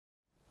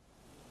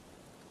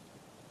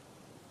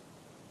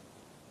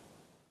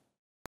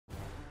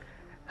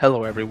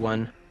Hello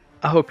everyone,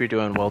 I hope you're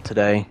doing well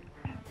today.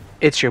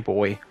 It's your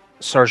boy,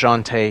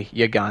 Sargente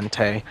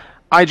Gigante.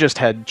 I just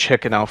had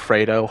chicken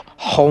Alfredo,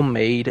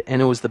 homemade,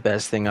 and it was the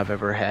best thing I've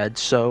ever had,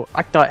 so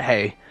I thought,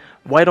 hey,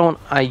 why don't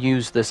I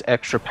use this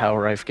extra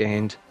power I've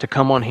gained to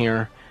come on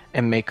here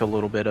and make a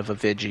little bit of a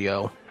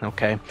video,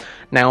 okay?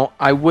 Now,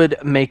 I would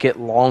make it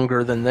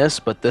longer than this,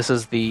 but this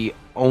is the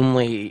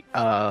only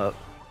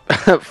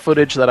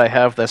footage that I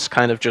have that's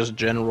kind of just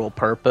general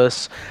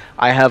purpose.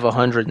 I have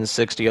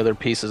 160 other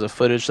pieces of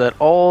footage that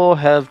all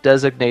have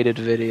designated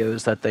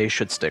videos that they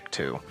should stick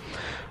to.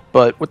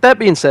 But with that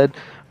being said,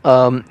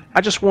 I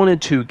just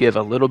wanted to give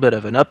a little bit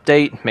of an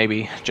update,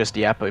 maybe just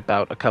yap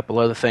about a couple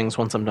other things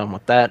once I'm done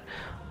with that.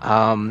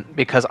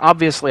 Because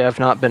obviously I've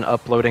not been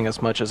uploading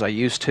as much as I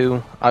used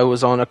to. I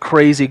was on a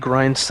crazy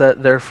grind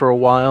set there for a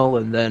while,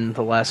 and then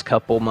the last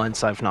couple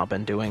months I've not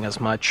been doing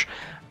as much.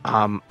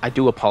 I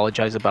do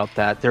apologize about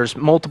that. There's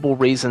multiple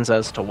reasons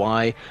as to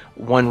why.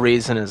 One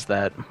reason is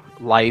that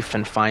life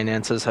and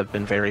finances have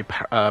been very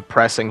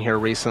pressing here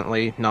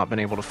recently, not been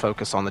able to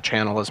focus on the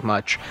channel as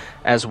much,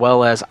 as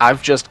well as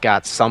I've just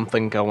got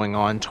something going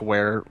on to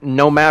where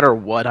no matter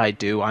what I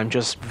do, I'm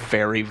just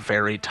very,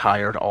 very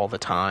tired all the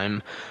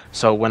time.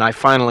 So when I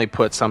finally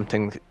put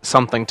something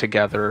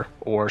together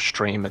or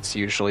stream, it's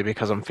usually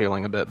because I'm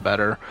feeling a bit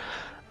better.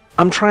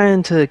 I'm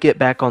trying to get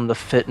back on the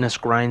fitness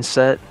grind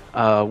set,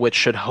 which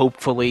should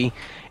hopefully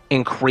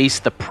increase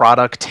the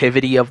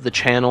productivity of the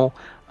channel.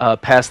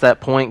 Past that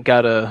point,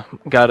 gotta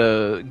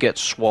get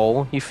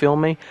swole, you feel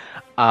me?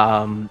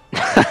 But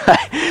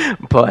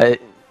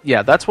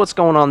yeah, that's what's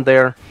going on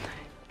there.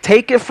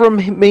 Take it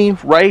from me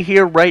right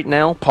here, right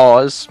now,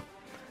 pause,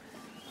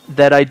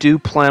 that I do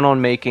plan on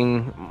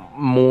making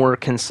more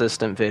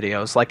consistent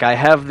videos. Like, I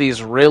have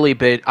these really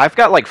big, I've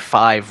got like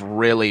 5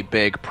 really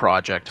big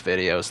project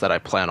videos that I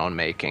plan on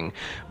making,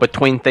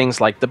 between things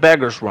like the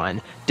Beggar's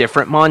Run,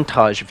 different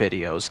montage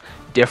videos,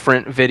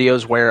 different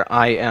videos where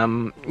I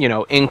am, you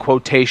know, in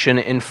quotation,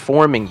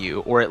 informing you,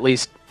 or at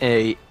least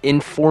a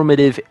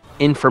informative,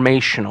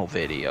 informational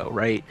video,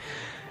 right?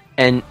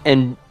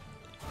 And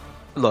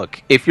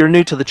look, if you're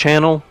new to the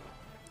channel,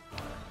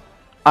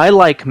 I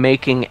like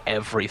making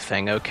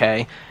everything,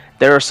 okay?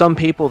 There are some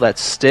people that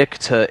stick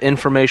to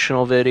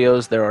informational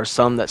videos, there are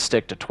some that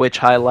stick to Twitch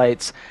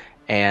highlights,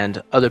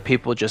 and other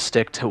people just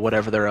stick to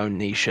whatever their own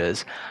niche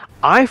is.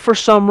 I, for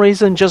some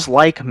reason, just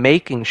like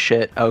making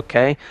shit,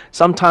 okay?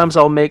 Sometimes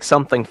I'll make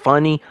something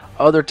funny,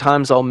 other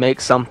times I'll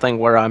make something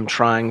where I'm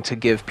trying to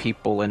give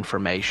people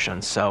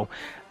information, so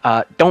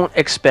don't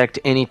expect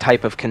any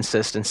type of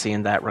consistency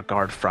in that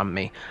regard from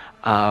me.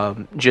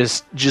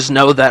 Just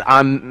know that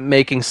I'm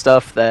making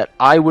stuff that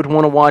I would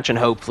want to watch, and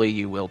hopefully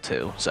you will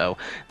too. So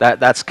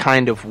that's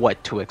kind of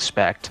what to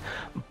expect.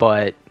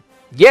 But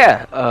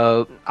yeah,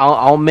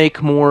 I'll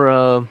make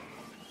more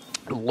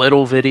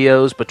little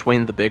videos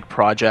between the big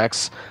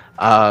projects.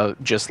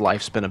 Just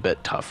life's been a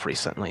bit tough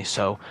recently,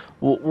 so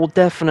we'll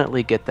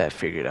definitely get that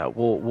figured out.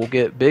 We'll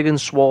get big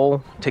and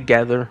swole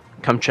together.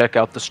 Come check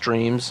out the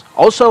streams.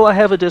 Also, I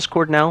have a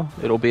Discord now.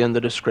 It'll be in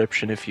the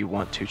description if you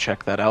want to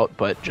check that out,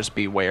 but just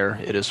beware,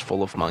 it is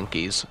full of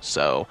monkeys,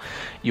 so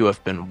you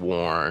have been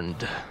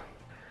warned.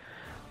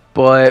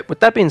 But with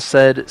that being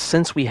said,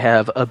 since we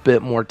have a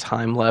bit more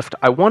time left,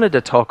 I wanted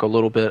to talk a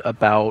little bit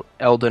about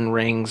Elden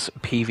Ring's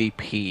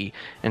PvP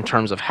in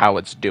terms of how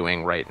it's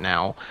doing right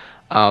now.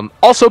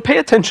 Also, pay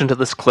attention to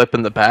this clip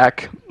in the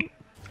back.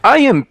 I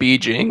am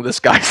BGing this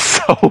guy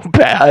so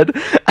bad.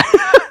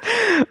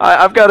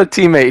 I've got a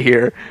teammate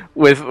here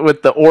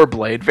with the ore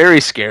blade, very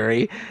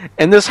scary,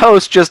 and this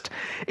host just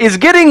is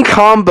getting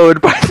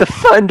comboed by the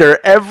thunder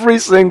every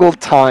single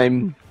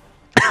time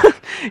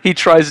he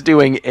tries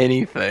doing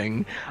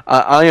anything.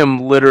 I am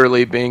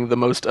literally being the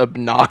most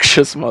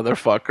obnoxious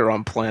motherfucker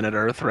on planet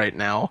Earth right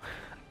now.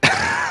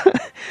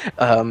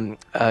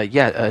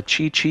 Yeah,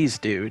 cheese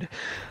dude.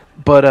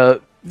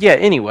 But yeah,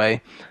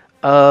 anyway,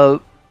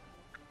 I've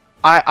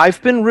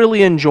been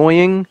really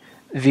enjoying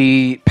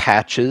the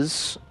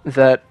patches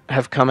that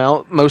have come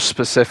out, most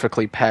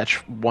specifically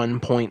patch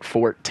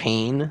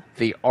 1.14,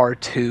 the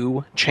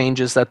R2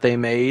 changes that they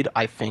made.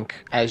 I think,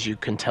 as you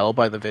can tell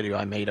by the video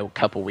I made a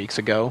couple weeks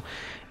ago,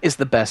 is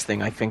the best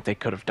thing I think they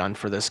could have done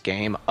for this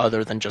game,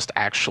 other than just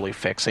actually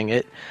fixing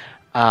it.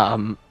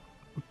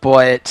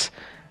 But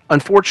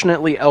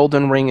unfortunately,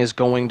 Elden Ring is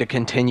going to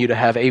continue to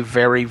have a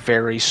very,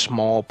 very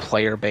small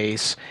player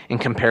base in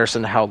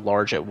comparison to how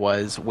large it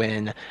was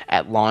when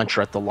at launch,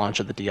 or at the launch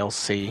of the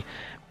DLC.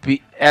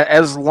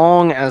 As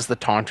long as the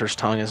Taunter's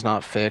Tongue is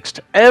not fixed,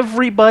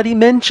 everybody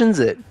mentions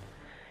it.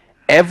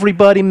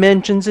 Everybody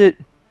mentions it.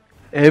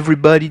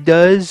 Everybody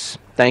does.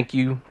 Thank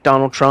you,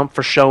 Donald Trump,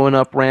 for showing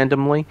up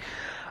randomly.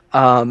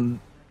 Yeah,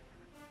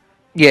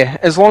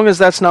 as long as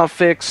that's not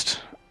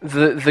fixed,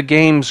 the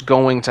game's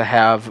going to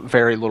have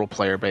very little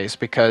player base,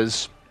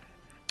 because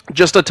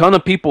just a ton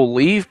of people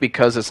leave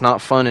because it's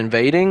not fun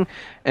invading,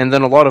 and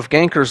then a lot of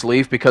gankers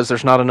leave because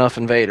there's not enough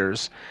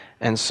invaders.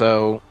 And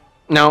so,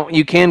 now,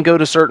 you can go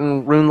to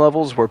certain rune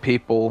levels where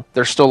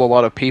there's still a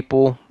lot of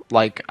people.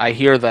 Like, I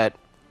hear that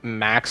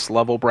max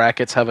level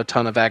brackets have a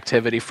ton of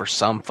activity for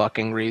some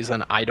fucking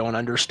reason. I don't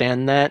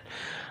understand that.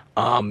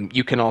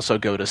 You can also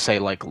go to, say,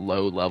 like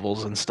low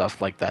levels and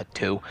stuff like that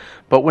too.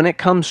 But when it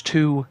comes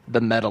to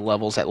the meta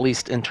levels, at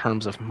least in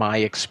terms of my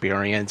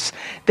experience,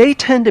 they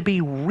tend to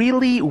be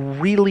really,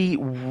 really,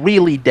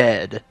 really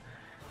dead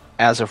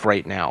as of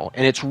right now.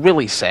 And it's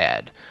really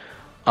sad.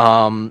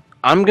 I'm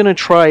going to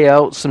try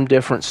out some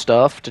different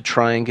stuff to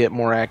try and get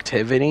more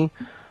activity.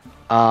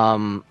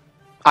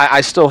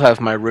 I still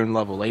have my rune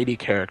level 80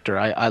 character.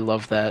 I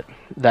love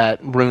that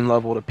rune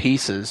level to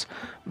pieces.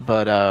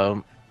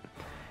 But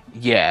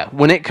yeah,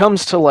 when it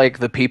comes to like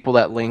the people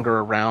that linger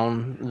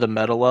around the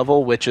meta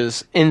level, which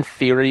is in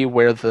theory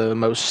where the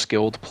most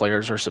skilled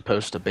players are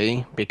supposed to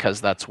be,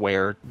 because that's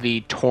where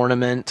the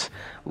tournament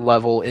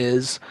level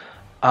is,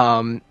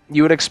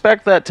 you would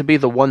expect that to be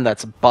the one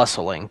that's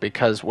bustling,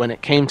 because when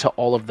it came to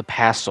all of the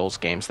past Souls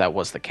games, that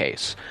was the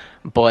case.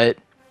 But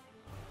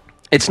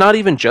it's not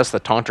even just the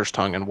Taunter's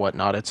Tongue and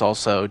whatnot, it's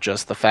also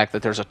just the fact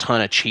that there's a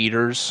ton of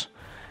cheaters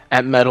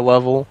at meta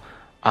level.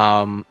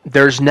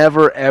 There's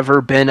never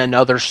ever been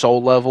another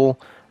soul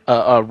level,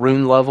 a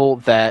rune level,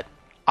 that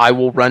I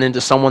will run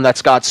into someone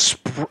that's got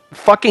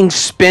fucking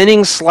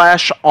spinning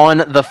slash on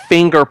the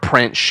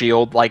fingerprint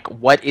shield. Like,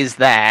 what is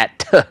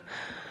that?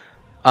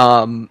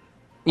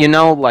 You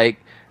know, like,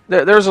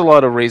 there's a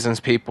lot of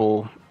reasons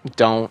people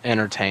don't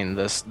entertain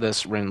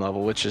this rune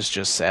level, which is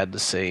just sad to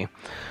see.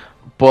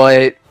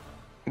 But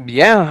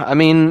yeah, I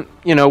mean,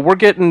 you know, we're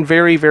getting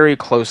very, very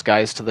close,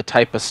 guys, to the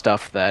type of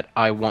stuff that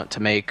I want to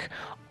make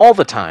all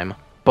the time,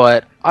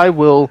 but I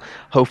will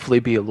hopefully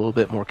be a little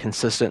bit more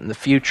consistent in the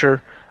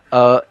future.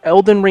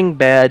 Elden Ring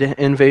bad,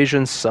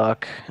 invasions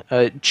suck,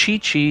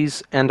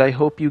 chi-chis, and I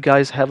hope you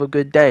guys have a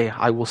good day.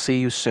 I will see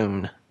you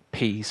soon.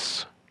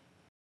 Peace.